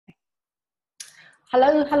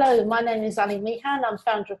Hello, hello. My name is Ali Mihan. I'm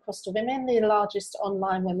founder of Costa Women, the largest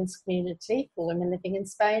online women's community for women living in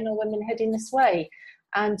Spain or women heading this way.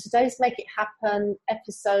 And today's Make It Happen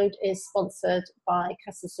episode is sponsored by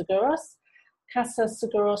Casa Seguros. Casa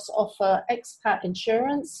Seguros offer expat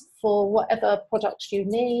insurance for whatever products you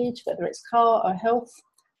need, whether it's car or health,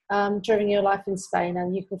 during your life in Spain.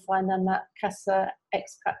 And you can find them at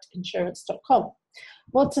casaexpatinsurance.com.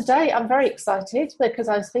 Well, today I'm very excited because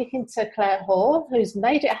I'm speaking to Claire Hall, who's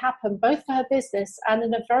made it happen both for her business and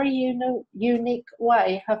in a very unique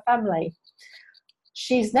way, her family.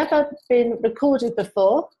 She's never been recorded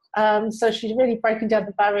before, so she's really breaking down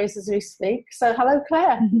the barriers as we speak. So hello,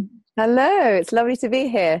 Claire. Hello, it's lovely to be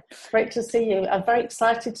here. Great to see you. I'm very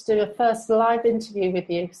excited to do a first live interview with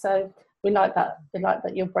you. So we like that. We like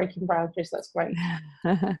that you're breaking boundaries. That's great.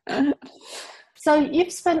 So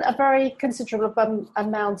you've spent a very considerable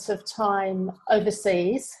amount of time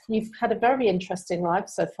overseas. You've had a very interesting life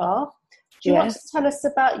so far. Do you want to tell us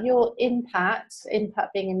about your impact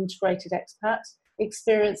being an integrated expat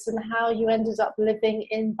experience and how you ended up living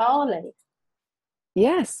in Bali?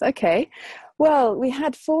 Yes, okay. Well, we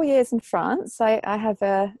had 4 years in France. I have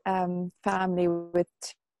a family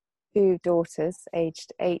with two daughters,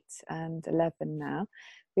 aged 8 and 11 now.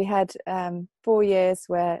 We had 4 years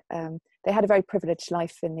where they had a very privileged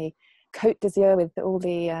life in the Côte d'Azur with all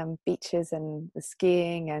the beaches and the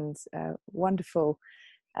skiing and wonderful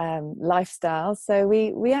lifestyle. So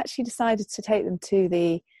we actually decided to take them to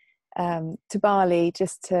Bali,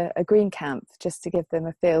 just to a green camp, just to give them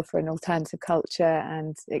a feel for an alternative culture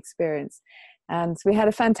and experience. And we had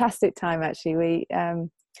a fantastic time, actually.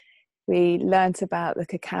 We learnt about the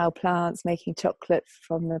cacao plants, making chocolate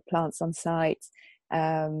from the plants on site,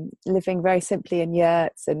 living very simply in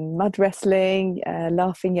yurts and mud wrestling,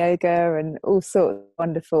 laughing yoga and all sorts of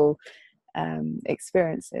wonderful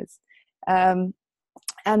experiences. And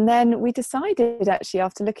then we decided, actually,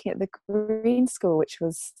 after looking at the Green School, which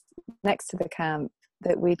was next to the camp,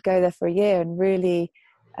 that we'd go there for a year and really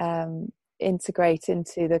integrate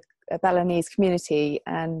into the Balinese community.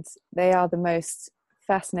 And they are the most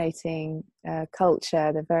fascinating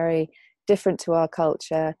culture. They're very different to our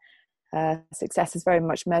culture. Success is very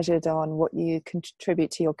much measured on what you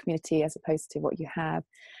contribute to your community as opposed to what you have.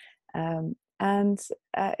 And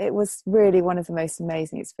it was really one of the most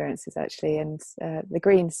amazing experiences, actually. And the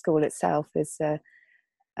Green School itself is a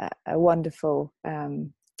wonderful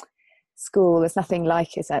school. There's nothing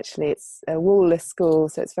like it, actually. It's a wall-less school,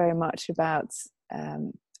 so it's very much about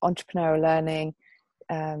entrepreneurial learning,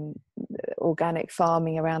 organic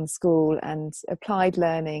farming around the school, and applied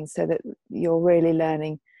learning, so that you're really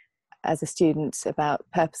learning as a student about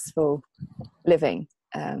purposeful living.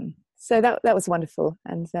 So that was wonderful.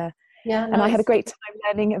 And and I had a great time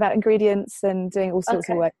learning about ingredients and doing all sorts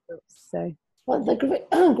of workshops. So, well, the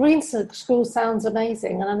Green School sounds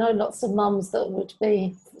amazing, and I know lots of mums that would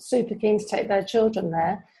be super keen to take their children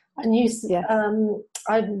there. And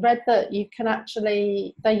I read that you can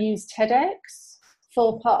actually, they use TEDx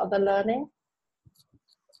for part of the learning.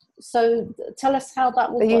 So tell us how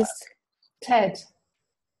that would work. TED.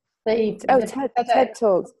 TED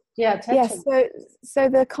Talks. Yeah, TED Talks. So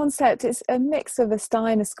the concept is a mix of a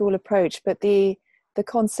Steiner School approach, but the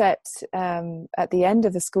concept at the end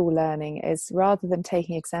of the school learning is, rather than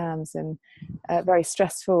taking exams and a very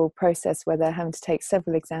stressful process where they're having to take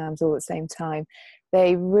several exams all at the same time,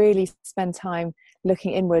 they really spend time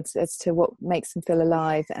looking inwards as to what makes them feel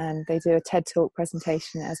alive, and they do a TED Talk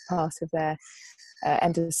presentation as part of their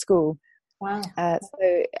end of the school. Wow.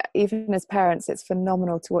 So even as parents, it's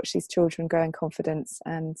phenomenal to watch these children grow in confidence.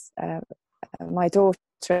 And my daughter,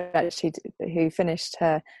 actually, who finished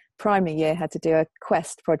her primary year, had to do a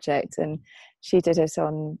quest project, and she did it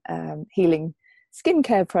on healing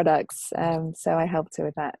skincare products. So I helped her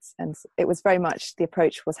with that. And it was very much, the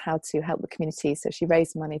approach was how to help the community. So she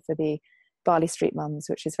raised money for the Bali Street Mums,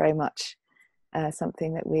 which is very much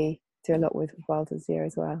something that we do a lot with Wild Azure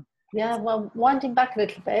as well. Yeah, well, winding back a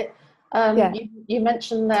little bit, you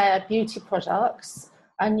mentioned their beauty products,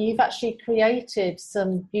 and you've actually created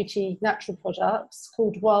some beauty natural products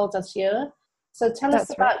called Wild Azure. So tell us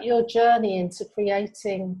about your journey into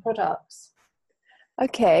creating products.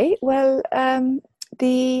 Okay, well,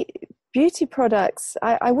 the beauty products,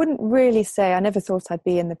 I wouldn't really say, I never thought I'd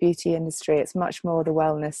be in the beauty industry. It's much more the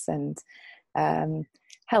wellness and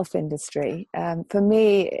health industry. For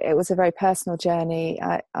me, it was a very personal journey.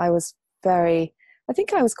 I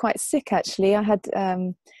think I was quite sick, actually. I had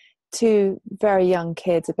 2 very young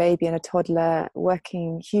kids, a baby and a toddler,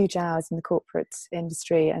 working huge hours in the corporate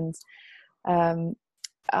industry. And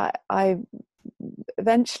I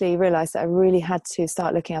eventually realized that I really had to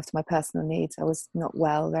start looking after my personal needs. I was not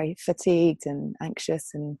well, very fatigued and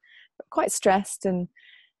anxious and quite stressed. And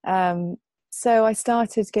so I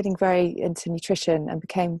started getting very into nutrition and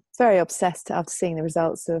became very obsessed after seeing the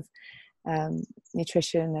results of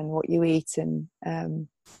nutrition and what you eat. And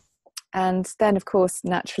then, of course,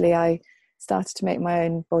 naturally, I started to make my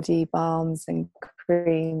own body balms and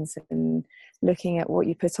creams and looking at what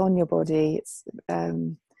you put on your body. It's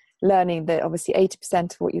learning that obviously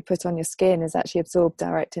 80% of what you put on your skin is actually absorbed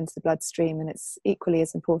direct into the bloodstream, and it's equally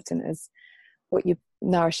as important as what you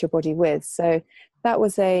nourish your body with. So that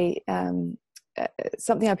was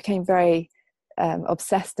something I became very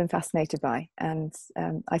obsessed and fascinated by. And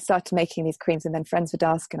I started making these creams, and then friends would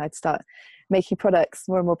ask, and I'd start making products,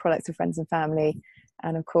 more and more products for friends and family.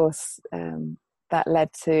 And of course, that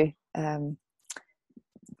led to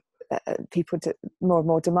people to more and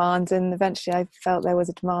more demand, and eventually I felt there was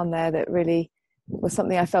a demand there that really was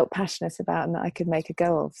something I felt passionate about and that I could make a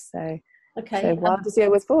go of. So Wild Azure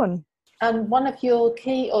was born. And one of your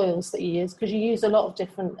key oils that you use, because you use a lot of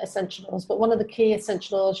different essential oils, but one of the key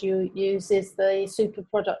essential oils you use is the super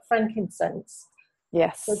product frankincense.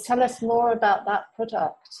 Yes. So tell us more about that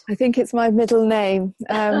product. I think it's my middle name.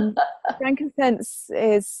 Frankincense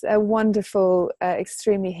is a wonderful,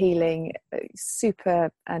 extremely healing, super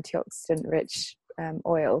antioxidant rich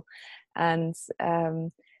oil. And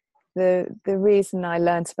the reason I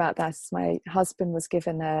learnt about that is my husband was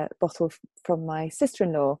given a bottle from my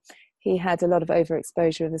sister-in-law. He had a lot of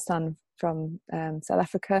overexposure of the sun from South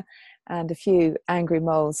Africa and a few angry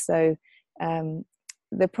moles. So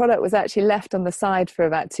the product was actually left on the side for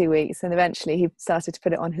about 2 weeks, and eventually he started to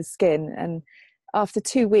put it on his skin. And after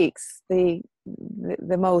 2 weeks, the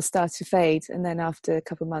moles started to fade, and then after a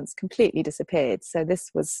couple of months, completely disappeared. So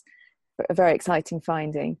this was a very exciting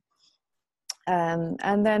finding.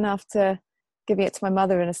 And then after giving it to my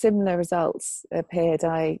mother, and a similar results appeared,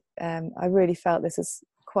 I really felt this was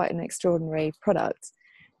quite an extraordinary product.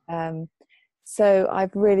 So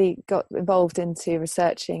I've really got involved into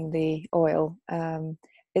researching the oil.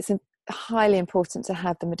 It's highly important to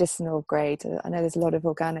have the medicinal grade. I know there's a lot of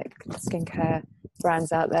organic skincare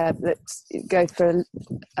brands out there that go for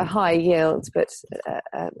a high yield, but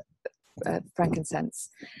frankincense.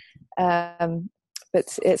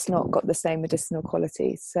 But it's not got the same medicinal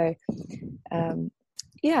quality. So,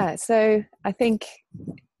 so I think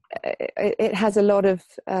it has a lot of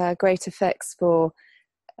great effects for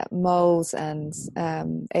moles and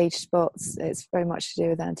age spots. It's very much to do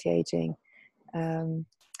with anti-aging.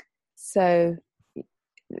 So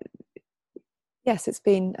yes,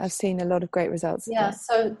 I've seen a lot of great results. Yeah.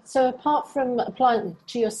 So apart from applying it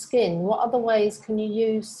to your skin, what other ways can you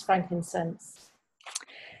use frankincense?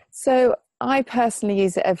 So I personally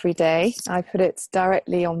use it every day. I put it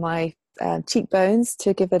directly on my cheekbones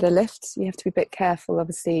to give it a lift. You have to be a bit careful,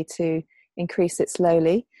 obviously, to increase it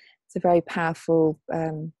slowly. It's a very powerful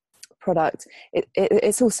product.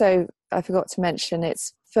 It's also, I forgot to mention,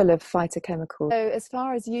 it's full of phytochemicals. So as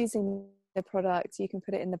far as using the product, you can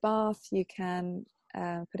put it in the bath, you can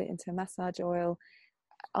put it into a massage oil.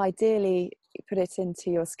 Ideally, put it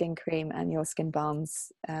into your skin cream and your skin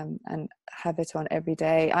balms, and have it on every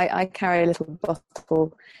day. I carry a little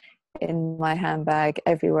bottle in my handbag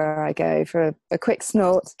everywhere I go for a quick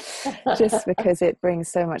snort, just because it brings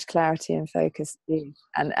so much clarity and focus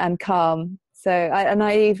and calm. So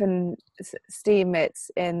I even steam it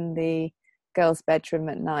in the girls' bedroom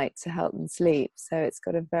at night to help them sleep. So it's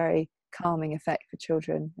got a very calming effect for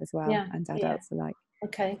children as well, and adults alike.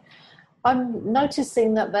 Okay. I'm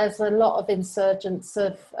noticing that there's a lot of insurgence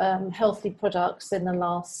of healthy products in the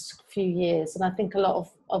last few years, and I think a lot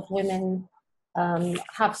of women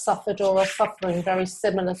have suffered or are suffering very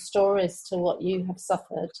similar stories to what you have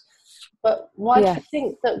suffered. But why do you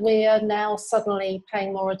think that we are now suddenly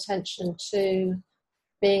paying more attention to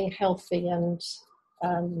being healthy and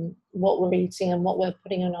what we're eating and what we're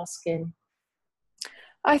putting on our skin?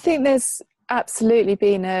 I think there's absolutely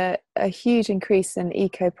been a huge increase in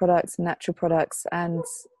eco products and natural products, and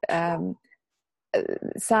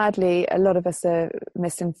sadly a lot of us are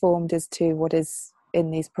misinformed as to what is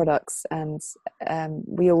in these products, and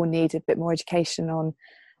we all need a bit more education on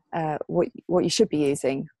what you should be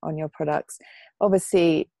using on your products.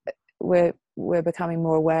 Obviously we're becoming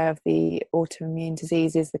more aware of the autoimmune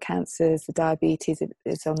diseases, the cancers, the diabetes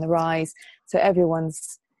is on the rise, so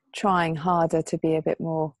everyone's trying harder to be a bit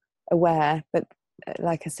more aware, but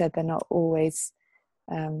like I said, they're not always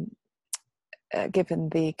given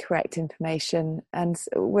the correct information, and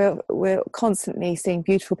we're constantly seeing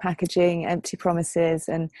beautiful packaging, empty promises,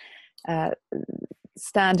 and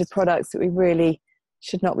standard products that we really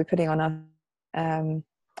should not be putting on our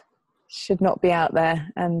should not be out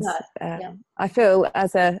there. And No. Yeah. I feel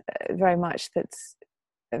as a very much that's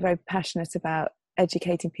very passionate about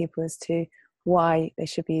educating people as to why they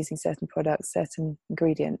should be using certain products, certain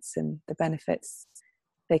ingredients, and the benefits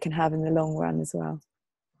they can have in the long run as well.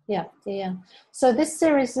 Yeah, yeah. So this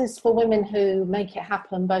series is for women who make it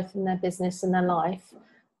happen both in their business and their life.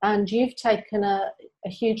 And you've taken a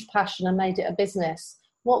huge passion and made it a business.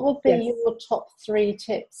 What would be Yes. your top 3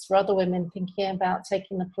 tips for other women thinking about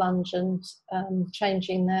taking the plunge and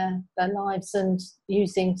changing their lives and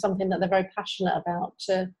using something that they're very passionate about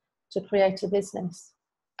to create a business?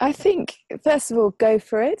 I think, first of all, go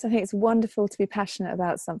for it. I think it's wonderful to be passionate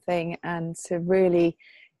about something, and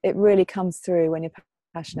it really comes through when you're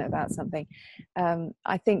passionate about something.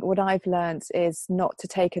 I think what I've learned is not to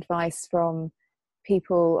take advice from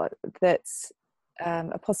people that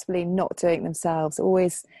are possibly not doing it themselves.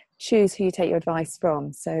 Always choose who you take your advice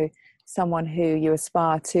from. So someone who you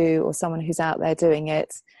aspire to, or someone who's out there doing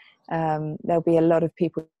it. There'll be a lot of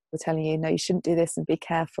people telling you, no, you shouldn't do this, and be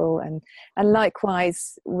careful. And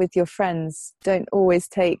likewise with your friends, don't always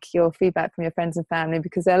take your feedback from your friends and family,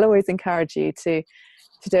 because they'll always encourage you to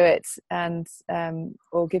do it, and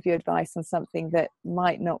or give you advice on something that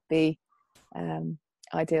might not be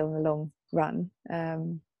ideal in the long run.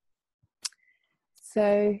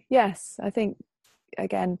 So yes, I think,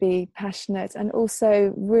 again, be passionate, and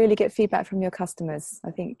also really get feedback from your customers.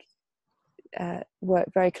 I think work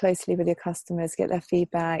very closely with your customers, get their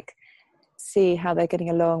feedback, see how they're getting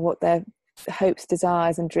along, what their hopes,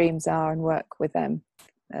 desires and dreams are, and work with them.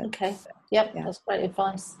 Okay. Yep, yeah. That's great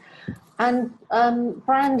advice. And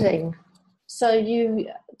branding. So you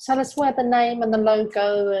tell us where the name and the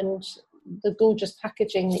logo and the gorgeous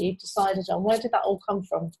packaging that you've decided on, where did that all come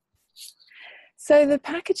from? So the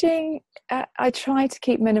packaging, I try to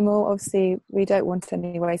keep minimal. Obviously, we don't want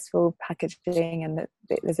any wasteful packaging, and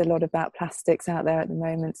there's a lot about plastics out there at the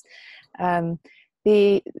moment.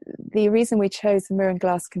 The reason we chose the mirror and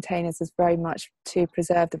glass containers was very much to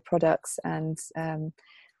preserve the products, and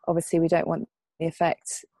obviously we don't want the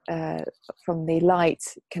effect from the light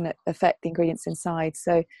can affect the ingredients inside.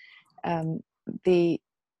 So we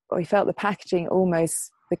felt the packaging almost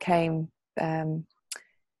became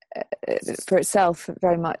for itself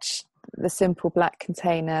very much the simple black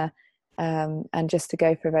container, and just to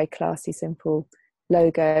go for a very classy, simple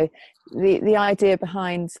logo. The idea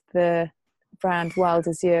behind the brand Wild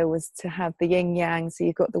Azure was to have the yin yang, so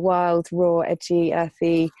you've got the wild, raw, edgy,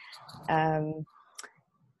 earthy,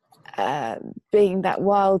 being that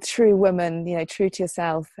wild, true woman, true to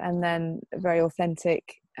yourself, and then very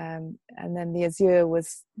authentic. And then the azure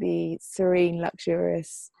was the serene,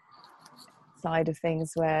 luxurious side of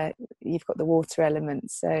things, where you've got the water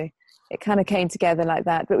element. So it kind of came together like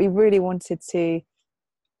that. But we really wanted to,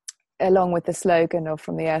 along with the slogan of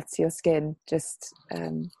 "From the Earth to Your Skin," just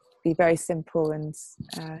be very simple, and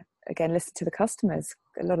again, listen to the customers.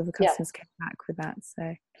 A lot of the customers came back with that.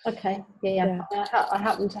 So okay, yeah. I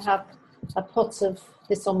happen to have a pot of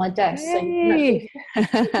this on my desk, so you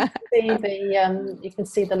can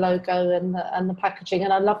see the logo and the packaging,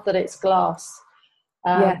 and I love that it's glass.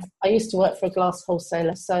 I used to work for a glass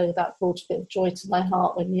wholesaler, so that brought a bit of joy to my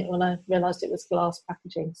heart when I realised it was glass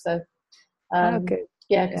packaging. So,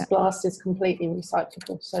 because glass is completely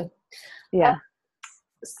recyclable. So,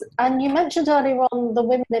 and you mentioned earlier on the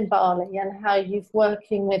women in Bali and how you're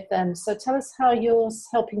working with them. So tell us how you're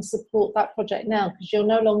helping support that project now, because you're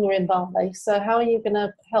no longer in Bali. So how are you going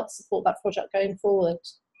to help support that project going forward?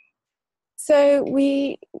 So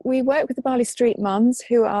we work with the Bali Street Mums,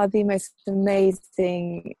 who are the most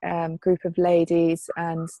amazing group of ladies,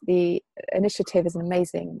 and the initiative is an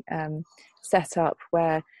amazing setup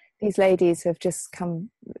where these ladies have just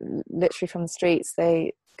come literally from the streets.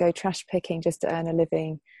 They go trash picking just to earn a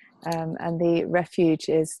living, and the refuge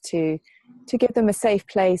is to give them a safe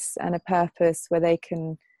place and a purpose where they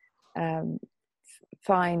can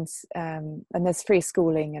find, and there's free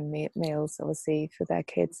schooling and meals obviously for their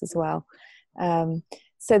kids as well.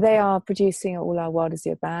 So they are producing all our Wild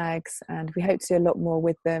Azure bags, and we hope to do a lot more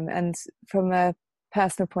with them. And from a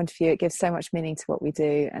personal point of view, it gives so much meaning to what we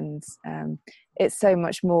do, and it's so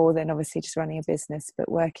much more than obviously just running a business,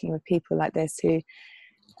 but working with people like this who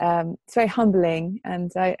it's very humbling.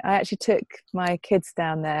 And I actually took my kids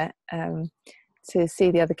down there to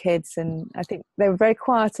see the other kids, and I think they were very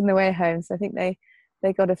quiet on the way home, so I think they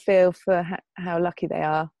got a feel for how lucky they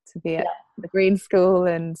are to be at the Green School,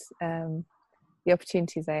 and the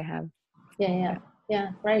opportunities they have. Yeah,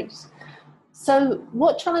 great. So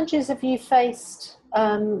what challenges have you faced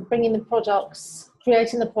creating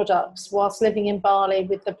the products whilst living in Bali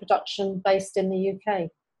with the production based in the UK?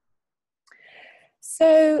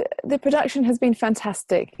 So the production has been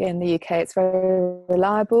fantastic in the UK. It's very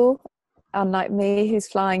reliable, unlike me, who's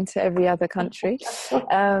flying to every other country.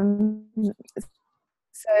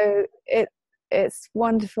 So it's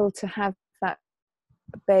wonderful to have that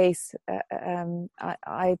base.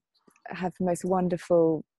 I have the most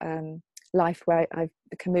wonderful life where I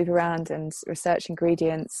can move around and research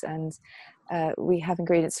ingredients, and we have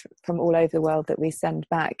ingredients from all over the world that we send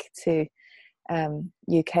back to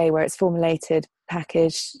UK, where it's formulated,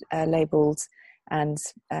 packaged, labelled, and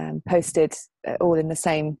posted all in the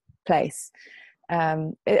same place.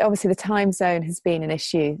 Obviously, the time zone has been an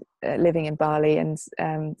issue living in Bali, and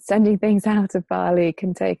sending things out of Bali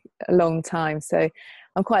can take a long time. So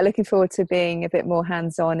I'm quite looking forward to being a bit more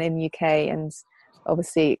hands-on in UK, and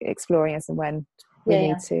obviously exploring as and when we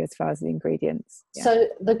need to, as far as the ingredients. So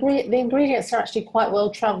the ingredients are actually quite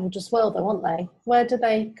well travelled as well, though, aren't they? Where do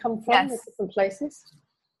they come from? The different places?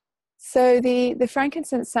 So the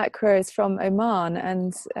frankincense sacra is from Oman,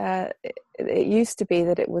 and it used to be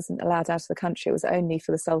that it wasn't allowed out of the country. It was only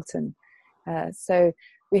for the Sultan. So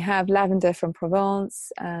we have lavender from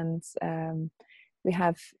Provence, and we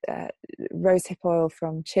have rosehip oil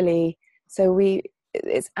from Chile. So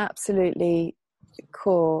it's absolutely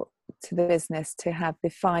core to the business to have the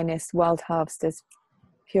finest wild harvesters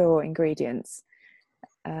pure ingredients.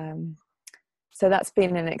 So that's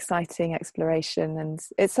been an exciting exploration, and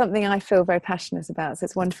it's something I feel very passionate about. So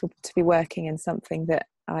it's wonderful to be working in something that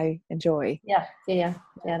I enjoy. Yeah.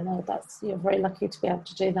 No, you're very lucky to be able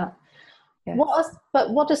to do that. Yes.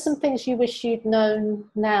 What are some things you wish you'd known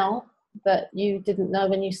now that you didn't know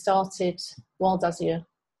when you started Wild Azure?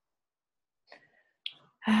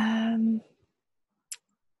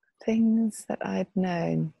 Things that I'd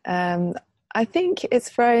known. I think it's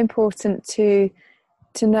very important to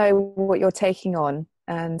know what you're taking on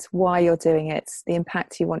and why you're doing it, the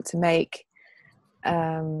impact you want to make.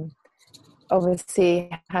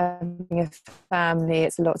 Obviously, having a family,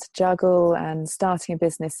 it's a lot to juggle, and starting a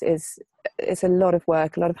business it's a lot of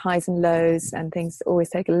work, a lot of highs and lows, and things always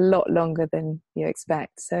take a lot longer than you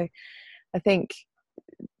expect. So I think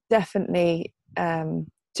definitely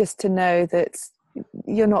just to know that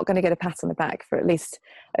you're not going to get a pat on the back for at least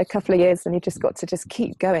a couple of years, and you've just got to just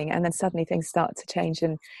keep going, and then suddenly things start to change,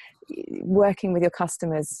 and working with your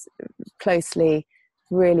customers closely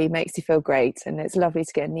really makes you feel great. And it's lovely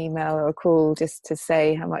to get an email or a call just to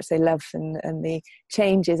say how much they love and the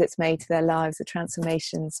changes it's made to their lives, the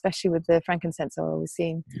transformation, especially with the frankincense oil. We've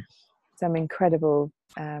seen some incredible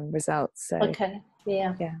results. So, okay,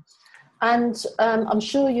 yeah. And I'm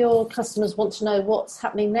sure your customers want to know what's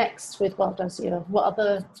happening next with Wild Azure. What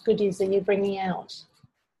other goodies are you bringing out?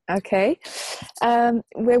 Okay.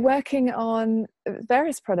 We're working on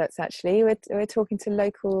various products, actually. We're talking to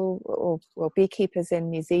local or beekeepers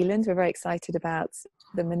in New Zealand. We're very excited about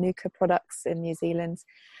the Manuka products in New Zealand.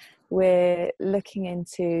 We're looking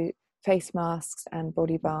into face masks and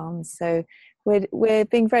body balms. So we're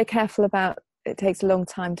being very careful about, it takes a long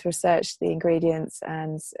time to research the ingredients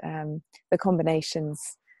and the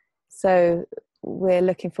combinations. So we're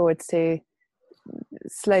looking forward to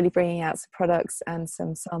slowly bringing out some products and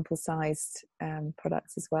some sample-sized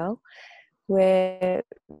products as well. We're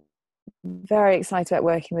very excited about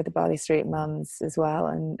working with the Bali Street Mums as well,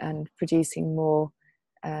 and producing more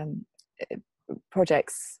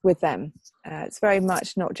projects with them. It's very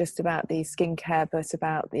much not just about the skincare, but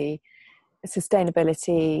about the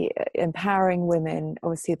sustainability, empowering women,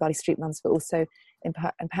 obviously the Bali Street Mums, but also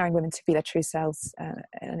empowering women to be their true selves,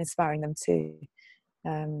 and inspiring them to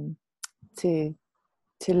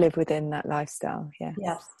live within that lifestyle.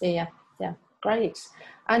 Yeah, great.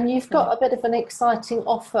 And you've got a bit of an exciting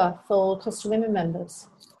offer for Costa Women members.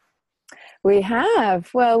 We have.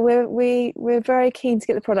 Well, we're very keen to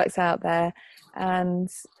get the products out there, and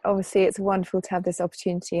obviously it's wonderful to have this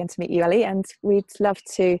opportunity and to meet you, Ellie, and we'd love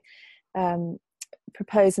to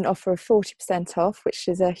propose an offer of 40% off, which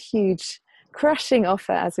is a huge crushing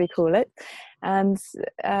offer, as we call it, and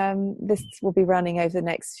this will be running over the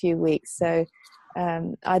next few weeks. So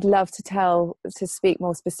I'd love to speak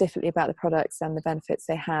more specifically about the products and the benefits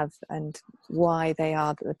they have and why they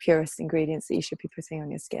are the purest ingredients that you should be putting on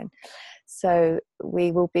your skin. So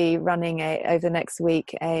we will be running over the next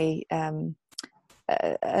week an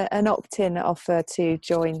opt-in offer to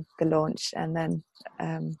join the launch, and then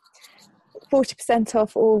 40%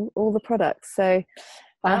 off all the products. So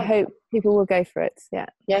wow. I hope people will go for it. Yeah.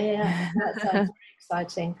 That sounds very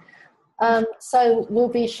exciting. So we'll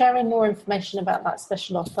be sharing more information about that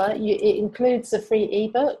special offer. It includes a free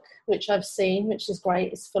ebook, which I've seen, which is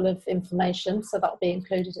great. It's full of information, so that'll be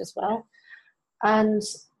included as well. And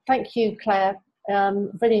thank you, Claire,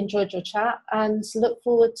 Really enjoyed your chat and look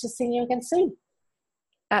forward to seeing you again soon.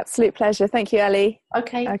 Absolute pleasure. Thank you, Ellie.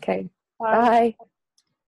 Okay. Okay. Bye. Bye.